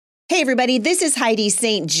Hey, everybody, this is Heidi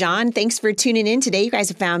St. John. Thanks for tuning in today. You guys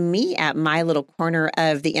have found me at my little corner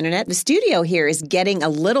of the internet. The studio here is getting a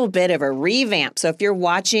little bit of a revamp. So if you're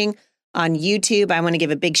watching on YouTube, I want to give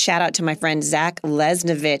a big shout out to my friend Zach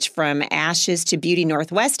Lesnovich from Ashes to Beauty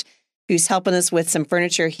Northwest, who's helping us with some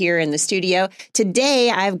furniture here in the studio. Today,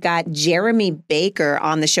 I've got Jeremy Baker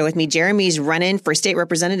on the show with me. Jeremy's running for state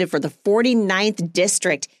representative for the 49th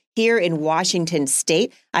District here in Washington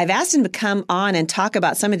State. I've asked him to come on and talk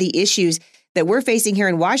about some of the issues that we're facing here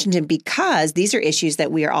in Washington because these are issues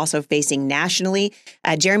that we are also facing nationally.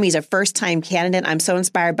 Jeremy's a first-time candidate. I'm so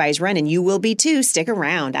inspired by his run, and you will be too. Stick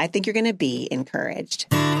around. I think you're going to be encouraged.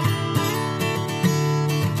 All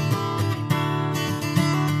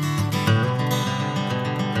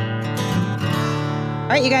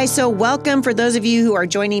right, you guys, so welcome. For those of you who are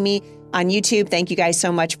joining me on YouTube, thank you guys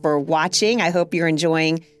so much for watching. I hope you're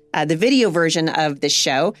enjoying the video version of the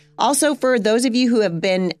show. Also, for those of you who have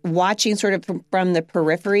been watching sort of from the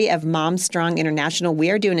periphery of Mom Strong International, we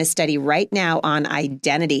are doing a study right now on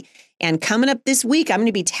identity. And coming up this week, I'm going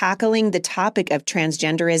to be tackling the topic of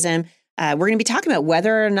transgenderism. We're going to be talking about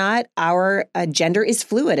whether or not our gender is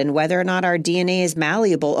fluid and whether or not our DNA is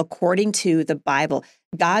malleable according to the Bible.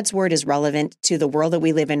 God's word is relevant to the world that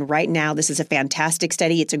we live in right now. This is a fantastic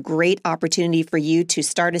study. It's a great opportunity for you to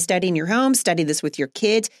start a study in your home, study this with your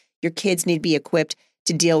kids. Your kids need to be equipped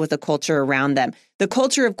to deal with the culture around them. The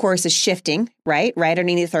culture, of course, is shifting, right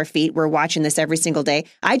underneath our feet. We're watching this every single day.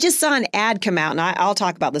 I just saw an ad come out, and I'll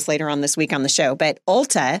talk about this later on this week on the show, but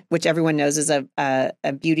Ulta, which everyone knows is a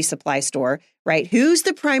beauty supply store, right? Who's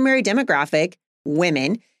the primary demographic?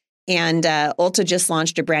 Women. And Ulta just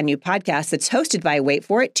launched a brand new podcast that's hosted by, wait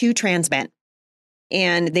for it, 2 trans men.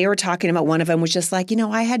 And they were talking about, one of them was just like,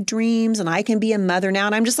 I had dreams and I can be a mother now.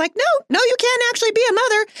 And I'm just like, no, you can't actually be a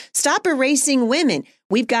mother. Stop erasing women.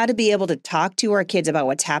 We've got to be able to talk to our kids about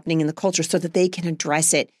what's happening in the culture so that they can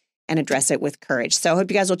address it and address it with courage. So I hope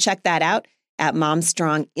you guys will check that out at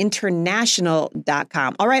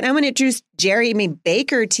momstronginternational.com. All right, I'm going to introduce Jeremy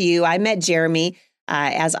Baker to you. I met Jeremy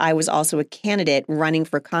as I was also a candidate running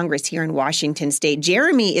for Congress here in Washington State.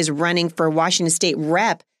 Jeremy is running for Washington State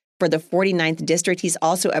Rep for the 49th District. He's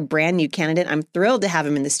also a brand new candidate. I'm thrilled to have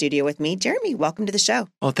him in the studio with me. Jeremy, welcome to the show.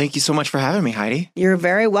 Well, thank you so much for having me, Heidi. You're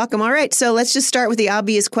very welcome. All right, so let's just start with the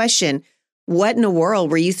obvious question. What in the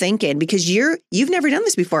world were you thinking? Because you've never done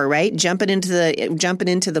this before, right? Jumping into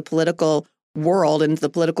the political world, into the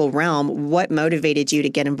political realm. What motivated you to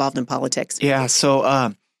get involved in politics? Yeah,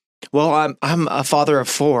 so well, I'm a father of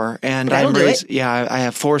 4, and I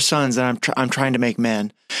have 4 sons, and I'm trying to make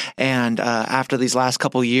men. And after these last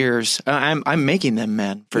couple years, I'm making them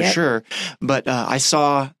men for sure. But I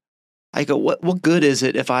go, what good is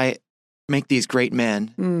it if I make these great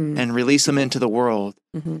men and release them into the world,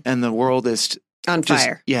 and the world is on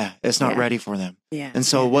fire? Yeah, it's not ready for them. Yeah. And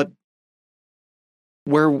so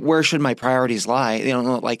where should my priorities lie?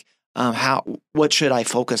 What should I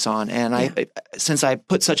focus on? And since I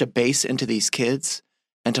put such a base into these kids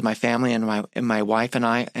and to my family and my wife and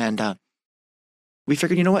I, and we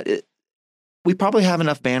figured, you know what, we probably have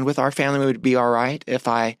enough bandwidth. Our family would be all right if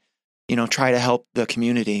I, try to help the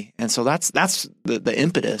community. And so that's the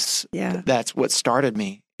impetus. Yeah. That's what started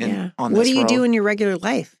me on this road. What do you do in your regular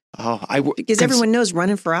life? Because everyone knows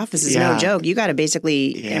running for office is no joke. You got to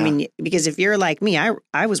basically, because if you're like me,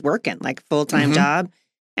 I was working like full-time job.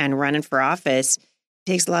 And running for office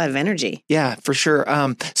takes a lot of energy. Yeah, for sure.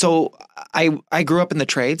 So I grew up in the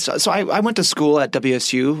trades. So I went to school at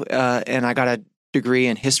WSU and I got a degree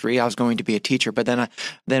in history. I was going to be a teacher. But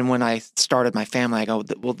then when I started my family, I go,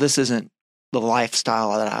 well, this isn't the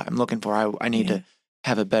lifestyle that I'm looking for. I need to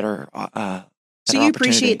have a better So you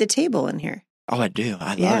appreciate the table in here? Oh, I do.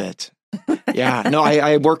 I love it. Yeah. No,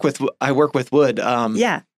 I work with wood.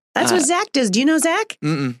 Yeah. That's what Zach does. Do you know Zach?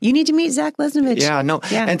 Mm-mm. You need to meet Zach Lesnovich. Yeah, no.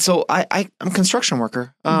 Yeah. And so I'm a construction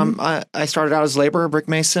worker. I started out as laborer, brick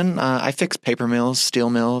mason. I fixed paper mills, steel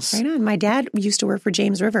mills. Right on. My dad used to work for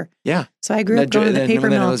James River. Yeah. So I grew up going to the paper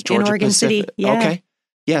mill in Oregon City. Yeah. Okay.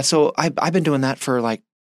 Yeah. So I've been doing that for like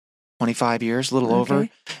 25 years, a little over.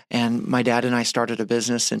 And my dad and I started a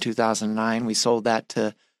business in 2009. We sold that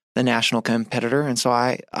to the national competitor. And so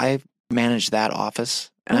I manage that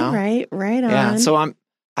office now. All right. Right on. Yeah. So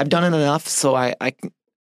I've done it enough so I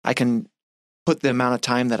can put the amount of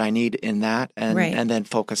time that I need in that and then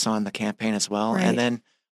focus on the campaign as well. Right. And then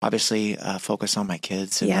obviously focus on my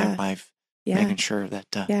kids and my wife, making sure that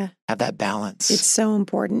have that balance. It's so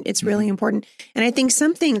important. It's really important. And I think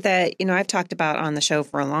something that, I've talked about on the show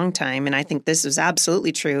for a long time, and I think this is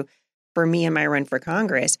absolutely true for me and my run for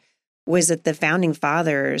Congress, was that the founding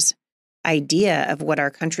fathers' idea of what our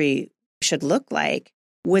country should look like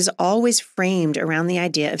was always framed around the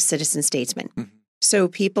idea of citizen statesmen. Mm-hmm. So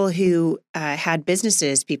people who had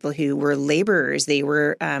businesses, people who were laborers, they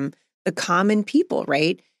were the common people,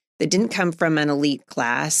 right? That didn't come from an elite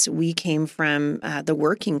class. We came from the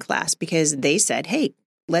working class because they said, hey,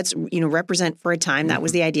 let's represent for a time. That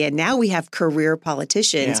was the idea. Now we have career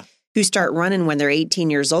politicians who start running when they're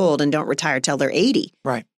 18 years old and don't retire till they're 80.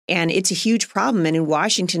 Right. And it's a huge problem. And in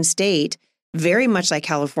Washington State, very much like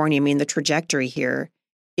California, I mean, the trajectory here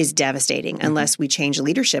is devastating unless we change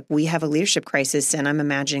leadership. We have a leadership crisis, and I'm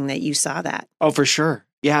imagining that you saw that. Oh, for sure.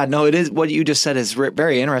 Yeah, no, it is. What you just said is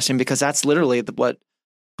very interesting because that's literally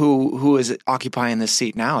who is occupying this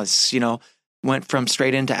seat now is, went from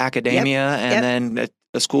straight into academia and then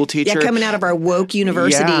a school teacher. Yeah, coming out of our woke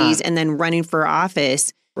universities and then running for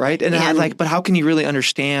office. Right. And I'm like, but how can you really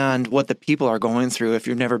understand what the people are going through if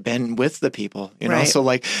you've never been with the people? Right. So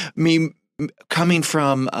like me coming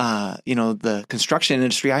from, the construction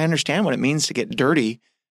industry, I understand what it means to get dirty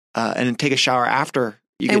and take a shower after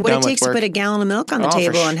you get done with work. And what it takes to put a gallon of milk on the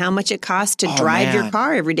table and how much it costs to drive your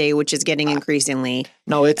car every day, which is getting increasingly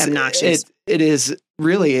obnoxious. It is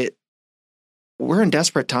really we're in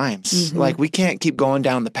desperate times. Mm-hmm. Like we can't keep going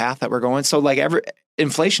down the path that we're going. So like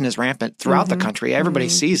inflation is rampant throughout the country. Everybody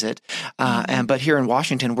sees it. But here in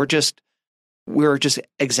Washington, we're just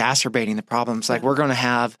exacerbating the problems. Like we're going to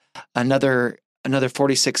have another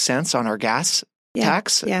 46 cents on our gas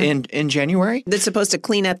tax in January. That's supposed to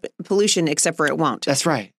clean up pollution, except for it won't. That's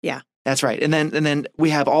right. Yeah. That's right. And then we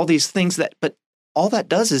have all these things but all that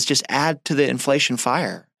does is just add to the inflation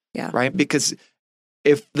fire. Yeah. Right. Because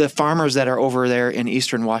if the farmers that are over there in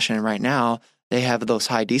Eastern Washington right now, they have those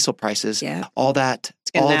high diesel prices. Yeah. All that.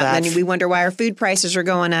 Then we wonder why our food prices are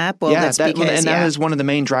going up. Well, that's because that is one of the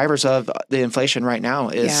main drivers of the inflation right now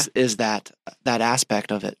is that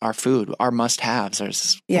aspect of it. Our food, our must-haves are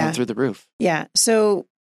going through the roof. Yeah. So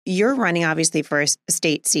you're running obviously for a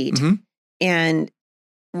state seat, and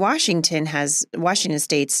Washington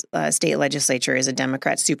State's state legislature is a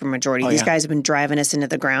Democrat supermajority. These guys have been driving us into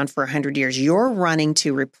the ground for 100 years. You're running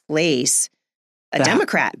to replace a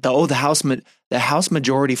Democrat. The House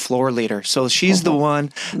Majority Floor Leader. So she's the one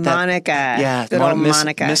Monica.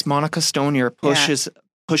 Monica. Miss Monica Stonier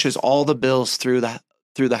pushes all the bills through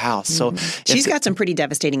the House. So she's got some pretty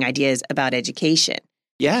devastating ideas about education.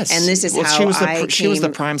 Yes. And this is how she was the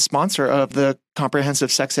prime sponsor of the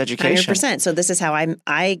comprehensive sex education. 100%. So this is how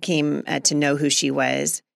I came to know who she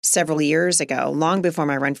was several years ago, long before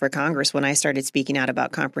my run for Congress, when I started speaking out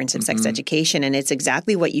about comprehensive sex education. And it's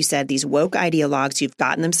exactly what you said. These woke ideologues who've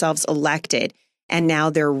gotten themselves elected, and now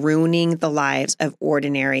they're ruining the lives of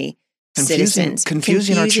ordinary citizens.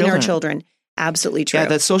 Confusing our children. Absolutely true. Yeah,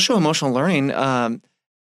 that social emotional learning,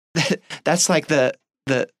 that's like the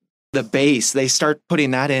base. They start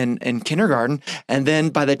putting that in kindergarten. And then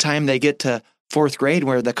by the time they get to fourth grade,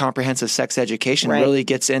 where the comprehensive sex education really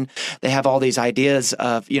gets in, they have all these ideas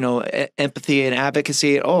of, empathy and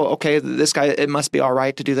advocacy. Oh, okay, this guy, it must be all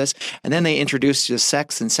right to do this. And then they introduce just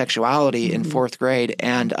sex and sexuality in fourth grade.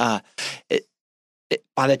 And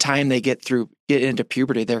by the time they get into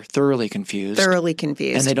puberty, they're thoroughly confused.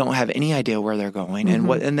 And they don't have any idea where they're going.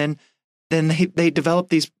 And then they develop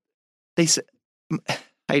these,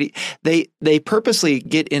 they purposely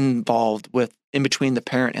get involved with in between the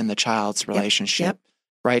parent and the child's relationship,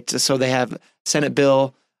 right? So they have Senate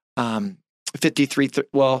Bill 53.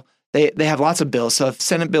 Well, they have lots of bills. So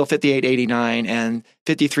Senate Bill 5889 and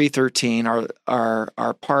 5313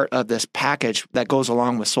 are part of this package that goes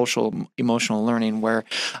along with social emotional learning, where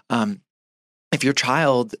if your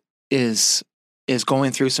child is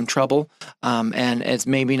going through some trouble and is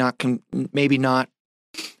maybe not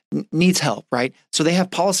needs help, right? So they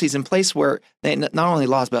have policies in place where they not only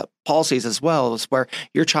laws, but policies as well, is where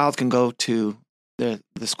your child can go to the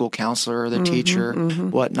school counselor, the teacher,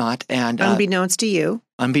 whatnot, and unbeknownst to you,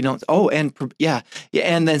 and then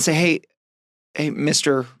say, hey,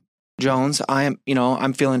 Mr. Jones,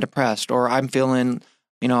 I'm feeling depressed, or I'm feeling,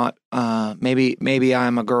 maybe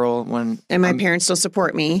I'm a girl and my parents still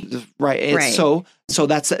support me, right? Right. So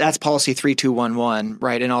that's policy 3211,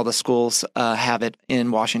 right? And all the schools have it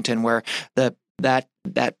in Washington, where that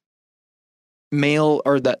male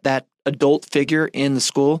or that adult figure in the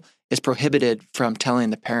school is prohibited from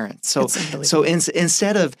telling the parents. So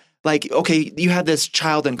instead of like, okay, you have this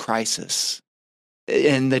child in crisis,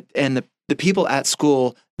 and the people at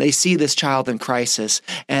school, they see this child in crisis,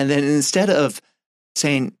 and then instead of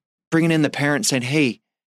bringing in the parent saying, hey,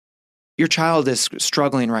 your child is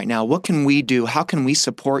struggling right now. What can we do? How can we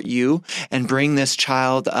support you and bring this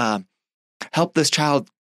child, help this child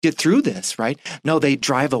get through this, right? No, they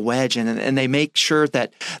drive a wedge and they make sure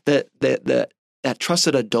that the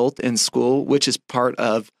trusted adult in school, which is part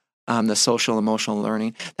of the social emotional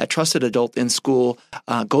learning. That trusted adult in school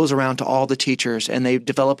goes around to all the teachers, and they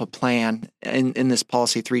develop a plan in this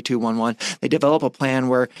policy 3211. They develop a plan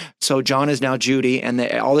where so John is now Judy, and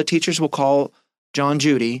all the teachers will call John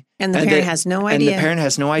Judy, and the parent has no idea. And the parent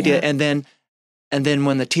has no idea, and then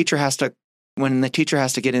when the teacher has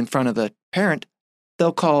to get in front of the parent,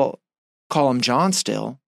 they'll call him John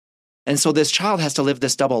still. And so this child has to live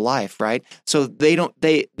this double life, right? So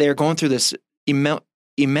they're going through this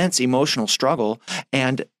immense emotional struggle,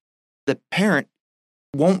 and the parent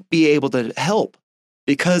won't be able to help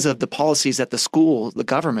because of the policies that the school, the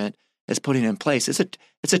government is putting in place.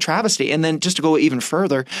 It's a travesty. And then just to go even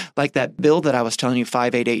further, like that bill that I was telling you,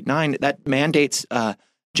 5889, that mandates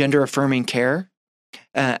gender affirming care,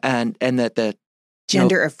 and that the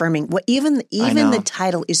gender affirming. Well, even the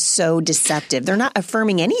title is so deceptive. They're not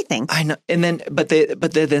affirming anything. I know. And then, but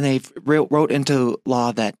then they wrote into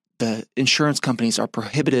law that the insurance companies are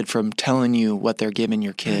prohibited from telling you what they're giving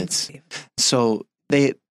your kids. So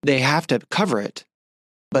they have to cover it,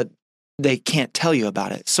 but they can't tell you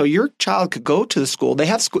about it. So your child could go to the school. They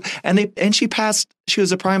have school, and she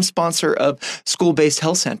was a prime sponsor of school-based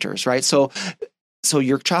health centers, right? So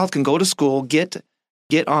your child can go to school, get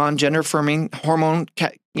on gender affirming hormone,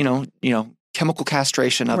 chemical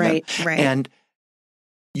castration of them. Right. And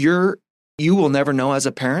you will never know as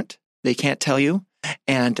a parent. They can't tell you.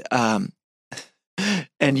 And the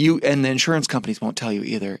insurance companies won't tell you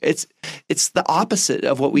either. It's the opposite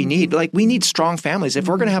of what we need. Like, we need strong families. If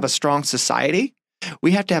we're going to have a strong society,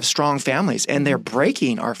 we have to have strong families, and they're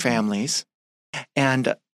breaking our families. And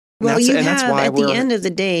that's why at the end of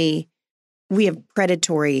the day, we have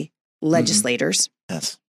predatory legislators,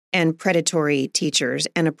 yes, and predatory teachers,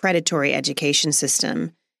 and a predatory education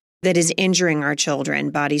system that is injuring our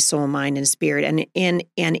children, body, soul, mind, and spirit. And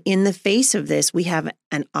in the face of this, we have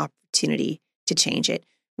an opportunity to change it.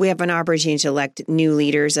 We have an opportunity to elect new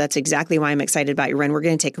leaders. That's exactly why I'm excited about your run. We're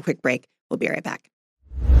going to take a quick break. We'll be right back.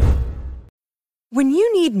 When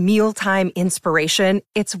you need mealtime inspiration,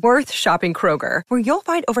 it's worth shopping Kroger, where you'll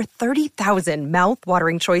find over 30,000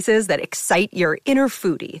 mouth-watering choices that excite your inner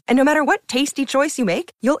foodie. And no matter what tasty choice you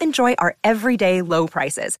make, you'll enjoy our everyday low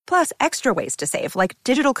prices, plus extra ways to save, like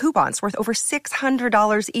digital coupons worth over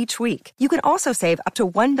 $600 each week. You can also save up to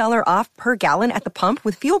 $1 off per gallon at the pump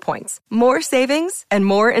with fuel points. More savings and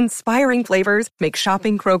more inspiring flavors make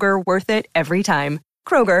shopping Kroger worth it every time.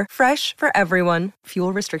 Kroger, fresh for everyone.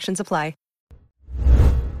 Fuel restrictions apply.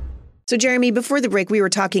 So, Jeremy, before the break, we were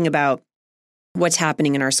talking about what's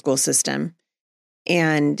happening in our school system.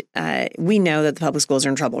 And we know that the public schools are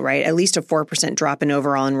in trouble, right? At least a 4% drop in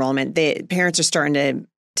overall enrollment. The parents are starting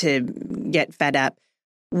to get fed up.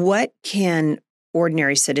 What can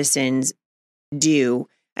ordinary citizens do?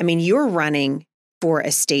 I mean, you're running for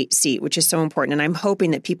a state seat, which is so important. And I'm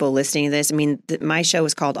hoping that people listening to this, my show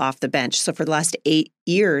is called Off the Bench. So for the last 8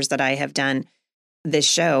 years that I have done this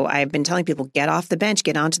show, I've been telling people, get off the bench,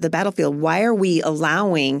 get onto the battlefield. Why are we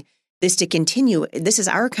allowing this to continue? This is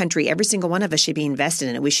our country. Every single one of us should be invested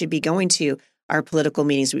in it. We should be going to our political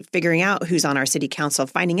meetings, figuring out who's on our city council,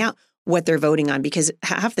 finding out what they're voting on, because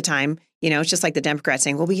half the time, it's just like the Democrats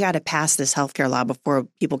saying, well, we got to pass this healthcare law before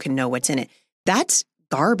people can know what's in it. That's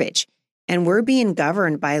garbage. And we're being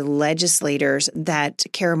governed by legislators that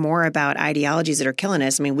care more about ideologies that are killing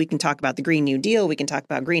us. We can talk about the Green New Deal. We can talk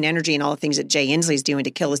about green energy and all the things that Jay Inslee is doing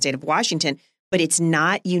to kill the state of Washington. But it's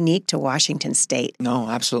not unique to Washington state. No,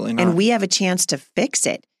 absolutely not. And we have a chance to fix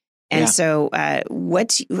it. And so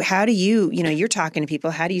how do you're talking to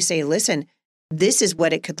people. How do you say, listen, this is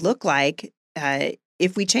what it could look like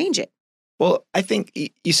if we change it? Well, I think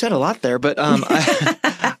you said a lot there, but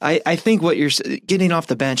I think what you're getting off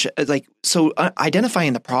the bench,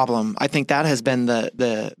 identifying the problem, I think that has been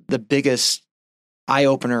the biggest eye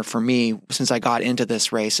opener for me since I got into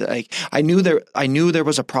this race. I knew there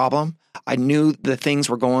was a problem. I knew the things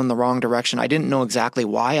were going the wrong direction. I didn't know exactly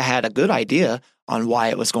why. I had a good idea on why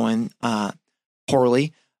it was going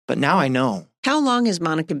poorly, but now I know. How long has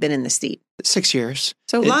Monica been in the seat? 6 years.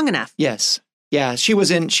 So long enough. Yes. Yeah, she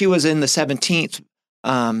was in the 17th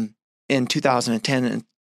in 2010 and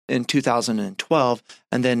in 2012,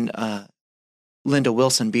 and then Linda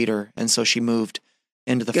Wilson beat her, and so she moved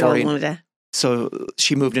into the 40th. So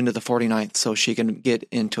she moved into the 49th, so she can get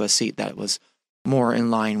into a seat that was more in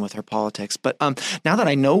line with her politics. But now that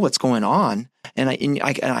I know what's going on, and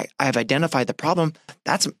I've identified the problem,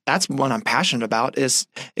 that's what I'm passionate about is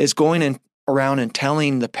going around and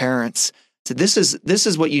telling the parents, so this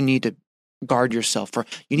is what you need to guard yourself for.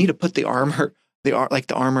 You need to put the armor the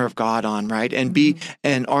armor of God on, right? And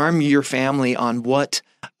and arm your family on what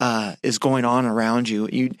is going on around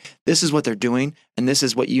you. This is what they're doing, and this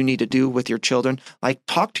is what you need to do with your children. Like,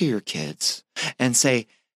 talk to your kids and say,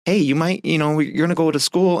 hey, you're going to go to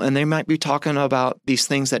school and they might be talking about these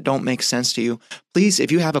things that don't make sense to you. Please,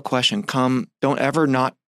 if you have a question, don't ever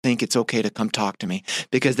not think it's okay to come talk to me,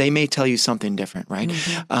 because they may tell you something different, right?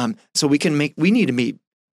 Mm-hmm. So we need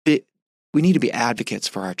to be advocates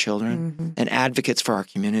for our children and advocates for our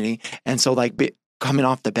community. And so coming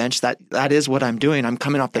off the bench, that is what I'm doing. I'm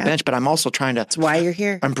coming off the bench, but I'm also trying to. That's why you're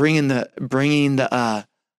here. I'm bringing the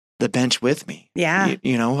bench with me. Yeah.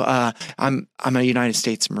 I'm a United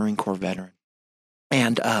States Marine Corps veteran,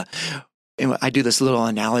 and I do this little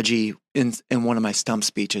analogy in one of my stump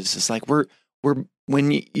speeches. It's like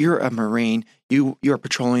when you're a Marine, you're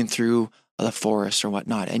patrolling through the forest or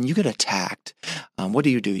whatnot, and you get attacked. What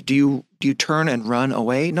do? Do you turn and run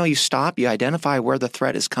away? No, you stop. You identify where the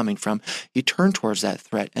threat is coming from. You turn towards that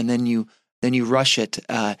threat, and then you rush it,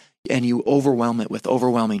 and you overwhelm it with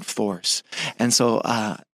overwhelming force. And so,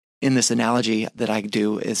 in this analogy that I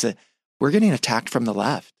do, is that we're getting attacked from the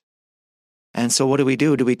left. And so, what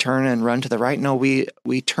do? Do we turn and run to the right? No, we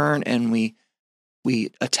turn and we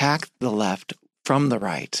attack the left from the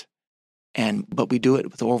right. But we do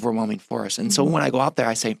it with overwhelming force. And so when I go out there,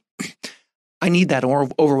 I say, I need that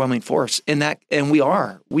overwhelming force. And we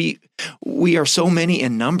are so many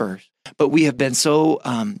in numbers, but we have been so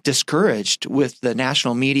discouraged with the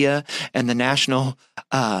national media and the national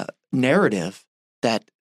narrative that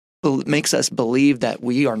makes us believe that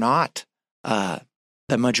we are not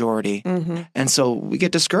the majority. And so we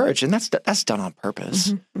get discouraged, and that's done on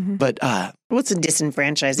purpose. But what's a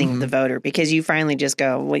disenfranchising of the voter? Because you finally just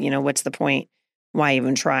go, well, what's the point? Why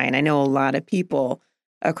even try? And I know a lot of people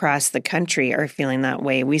across the country are feeling that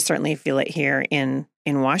way. We certainly feel it here in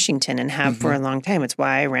Washington and have for a long time. It's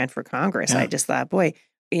why I ran for Congress. I just thought, boy,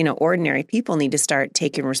 ordinary people need to start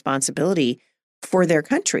taking responsibility for their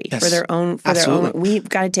country, for their own. We've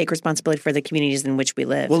got to take responsibility for the communities in which we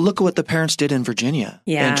live. Well, look at what the parents did in Virginia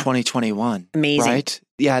in 2021. Amazing. Right?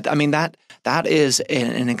 Yeah. I mean, that is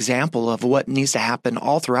an example of what needs to happen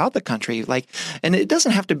all throughout the country. And it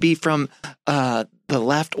doesn't have to be from the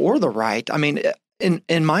left or the right. I mean,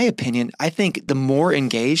 in my opinion, I think the more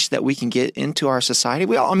engaged that we can get into our society,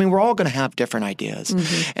 we're all going to have different ideas.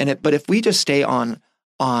 But if we just stay on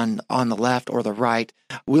the left or the right,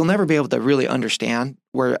 we'll never be able to really understand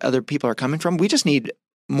where other people are coming from. We just need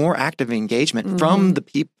more active engagement from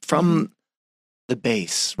the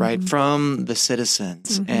base, right? From the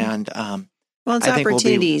citizens. And it's I think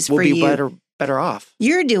opportunities we'll for be you. better off.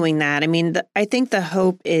 You're doing that. I mean, I think the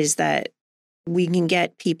hope is that we can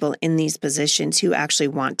get people in these positions who actually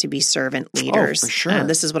want to be servant leaders. Oh, for sure.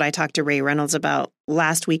 This is what I talked to Ray Reynolds about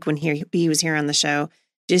last week when he was here on the show.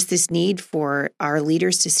 Just this need for our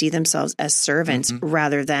leaders to see themselves as servants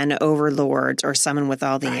rather than overlords or someone with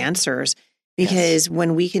all the answers. Because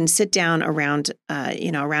when we can sit down around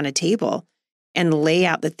a table and lay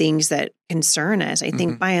out the things that concern us, I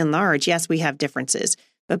think by and large, yes, we have differences,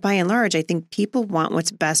 but by and large, I think people want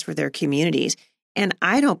what's best for their communities. And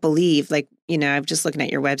I don't believe, I'm just looking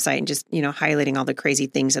at your website and just, highlighting all the crazy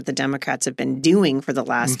things that the Democrats have been doing for the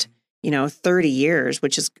last 30 years,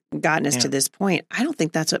 which has gotten us to this point. I don't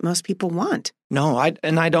think that's what most people want. No, I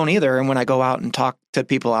don't either. And when I go out and talk to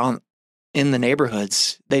people out in the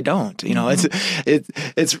neighborhoods, they don't.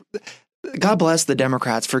 It's God bless the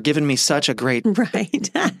Democrats for giving me such a great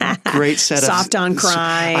great set of soft on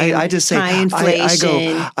crime. I just say high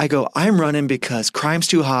inflation. I go. I'm running because crime's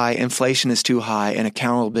too high, inflation is too high, and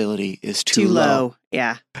accountability is too low.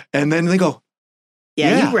 Yeah. And then they go,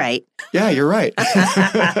 Yeah, you're right. Yeah, you're right.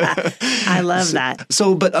 I love that.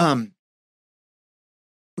 So, but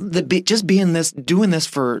doing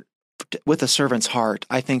this with a servant's heart,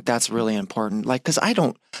 I think that's really important. Because I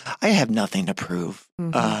have nothing to prove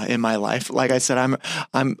in my life. Like I said,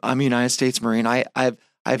 I'm a United States Marine. I've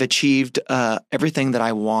achieved everything that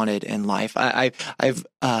I wanted in life. I've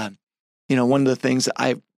one of the things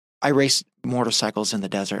I race motorcycles in the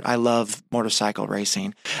desert. I love motorcycle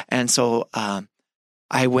racing, and so.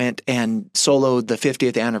 I went and soloed the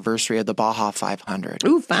 50th anniversary of the Baja 500.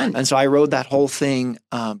 Ooh, fun. And so I rode that whole thing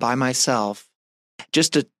by myself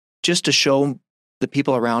just to show the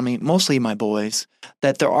people around me, mostly my boys,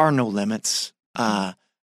 that there are no limits. The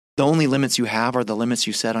only limits you have are the limits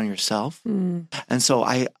you set on yourself. And so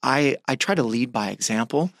I try to lead by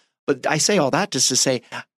example. But I say all that just to say,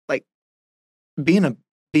 being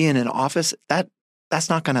in office, that's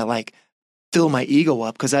not going to fill my ego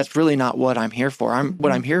up, because that's really not what I'm here for.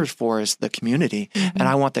 What I'm here for is the community, and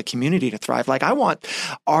I want the community to thrive. Like I want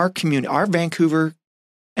our community, our Vancouver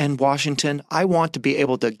and Washington, I want to be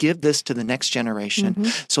able to give this to the next generation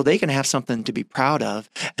so they can have something to be proud of,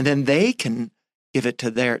 and then they can give it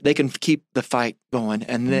to they can keep the fight going,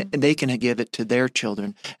 and they can give it to their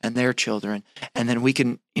children and their children, and then we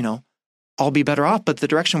can, all be better off. But the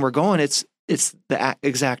direction we're going, it's the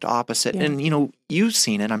exact opposite. Yeah. And, you've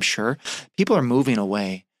seen it, I'm sure. People are moving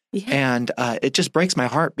away. Yeah. And it just breaks my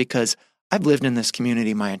heart, because I've lived in this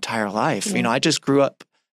community my entire life. Yeah. I just grew up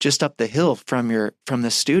just up the hill from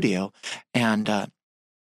the studio. And to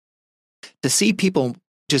see people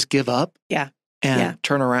just give up and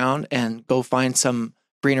turn around and go find some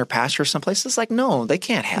greener pasture someplace, it's like, no, they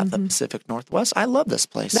can't have the Pacific Northwest. I love this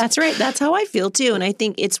place. That's right. That's how I feel too. And I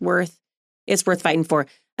think it's worth fighting for.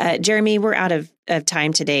 Jeremy, we're out of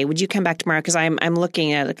time today. Would you come back tomorrow? Because I'm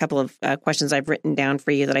looking at a couple of questions I've written down for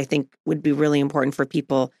you that I think would be really important for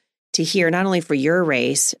people to hear, not only for your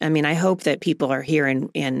race. I mean, I hope that people are here in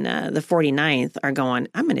the 49th are going,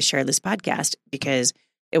 I'm going to share this podcast because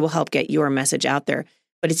it will help get your message out there.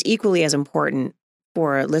 But it's equally as important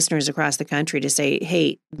for listeners across the country to say,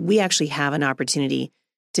 hey, we actually have an opportunity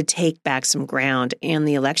to take back some ground, and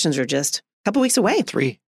the elections are just a couple weeks away.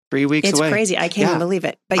 3 weeks it's away. It's crazy. I can't even believe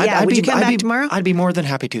it. But would you come back tomorrow? I'd be more than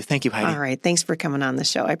happy to. Thank you, Heidi. All right. Thanks for coming on the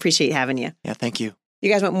show. I appreciate having you. Yeah, thank you.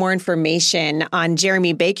 You guys want more information on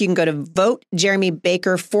Jeremy Baker, you can go to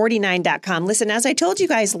votejeremybaker49.com. Listen, as I told you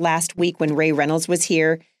guys last week when Ray Reynolds was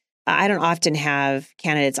here, I don't often have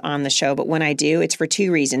candidates on the show, but when I do, it's for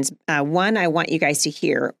 2 reasons. One, I want you guys to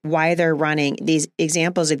hear why they're running, these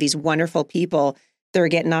examples of these wonderful people that are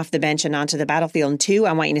getting off the bench and onto the battlefield. And 2,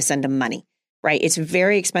 I want you to send them money. Right. It's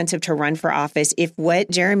very expensive to run for office. If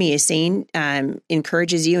what Jeremy is saying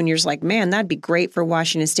encourages you and you're just like, man, that'd be great for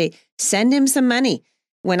Washington State, send him some money.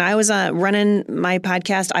 When I was running my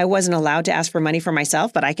podcast, I wasn't allowed to ask for money for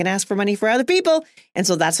myself, but I can ask for money for other people. And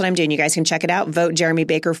so that's what I'm doing. You guys can check it out. Vote Jeremy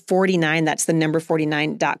Baker 49. That's the number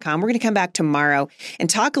 49.com. We're going to come back tomorrow and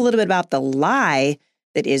talk a little bit about the lie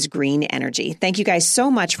that is green energy. Thank you guys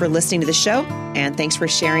so much for listening to the show, and thanks for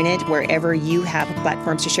sharing it wherever you have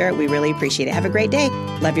platforms to share it. We really appreciate it. Have a great day.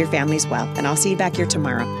 Love your family as well. And I'll see you back here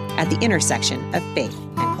tomorrow at the intersection of faith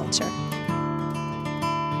and culture.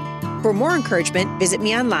 For more encouragement, visit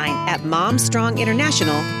me online at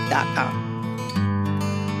momstronginternational.com.